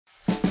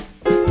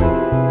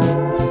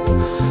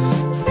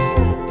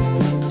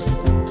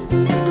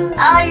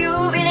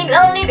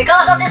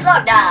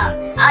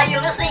lockdown? Are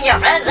you missing your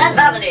friends and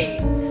family?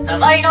 So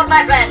worry not,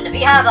 my friend,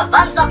 we have a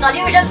bunch of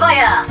solution for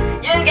you.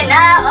 You can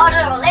now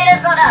order our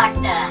latest product,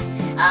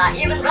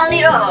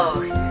 human-friendly Robo.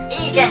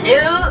 He can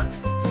do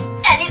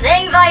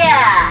anything for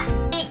you.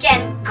 He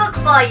can cook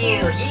for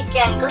you. He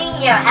can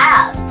clean your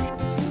house.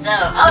 So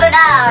order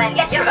now and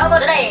get your Robo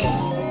today.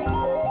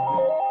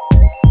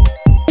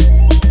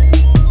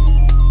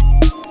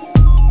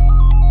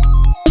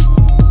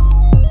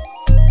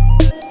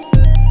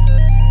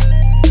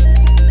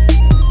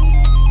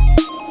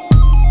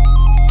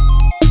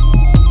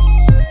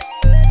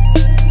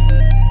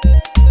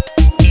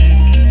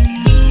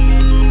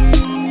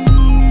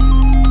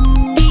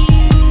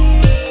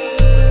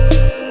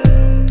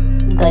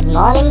 Good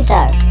morning,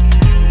 sir.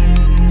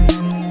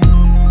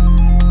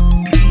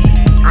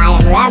 I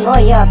am Rambo,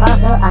 your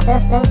personal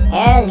assistant.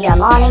 Here is your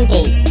morning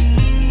tea.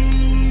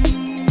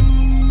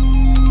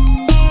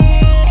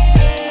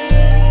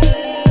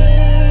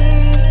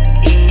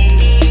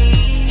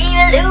 He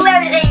will do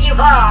everything you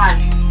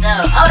want. So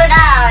order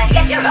now and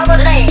get your Robo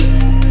today.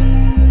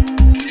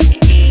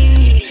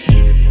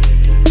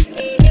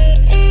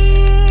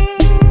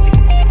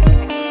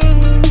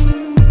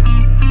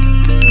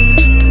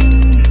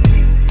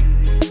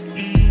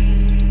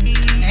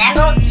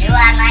 Rambo, you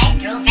are my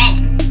true friend.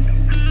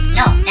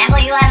 No, Rambo,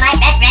 you are my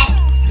best friend.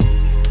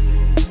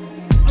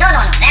 No,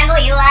 Rambo,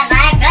 you are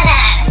my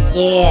brother.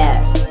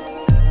 Cheers.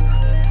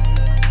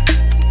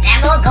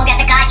 Rambo, go get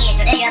the car keys.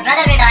 Today your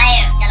brother will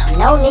drive. Chalo.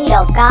 No need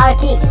of car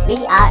keys. We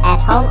are at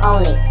home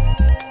only.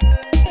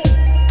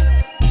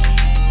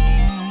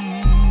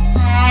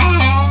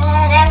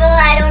 Rambo,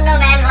 I don't know,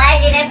 man. Why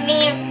is he left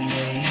me?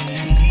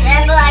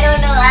 Rambo, I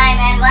don't know why,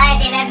 man. Why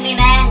is he left me,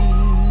 man?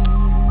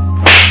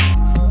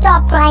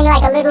 Stop crying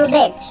like a little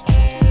bitch.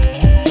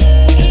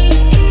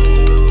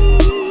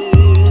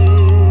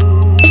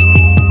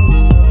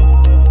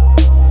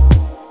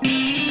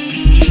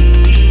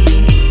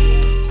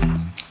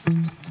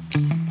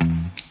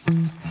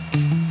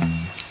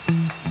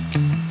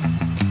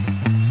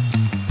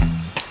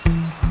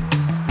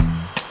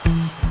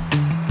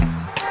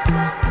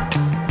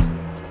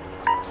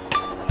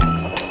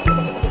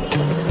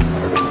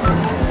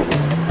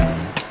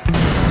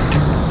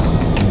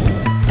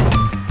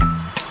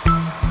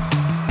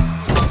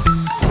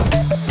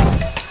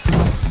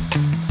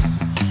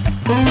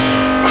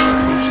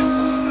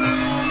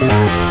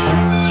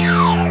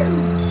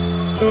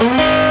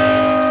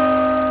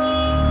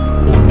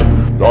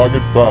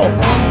 Target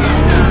found.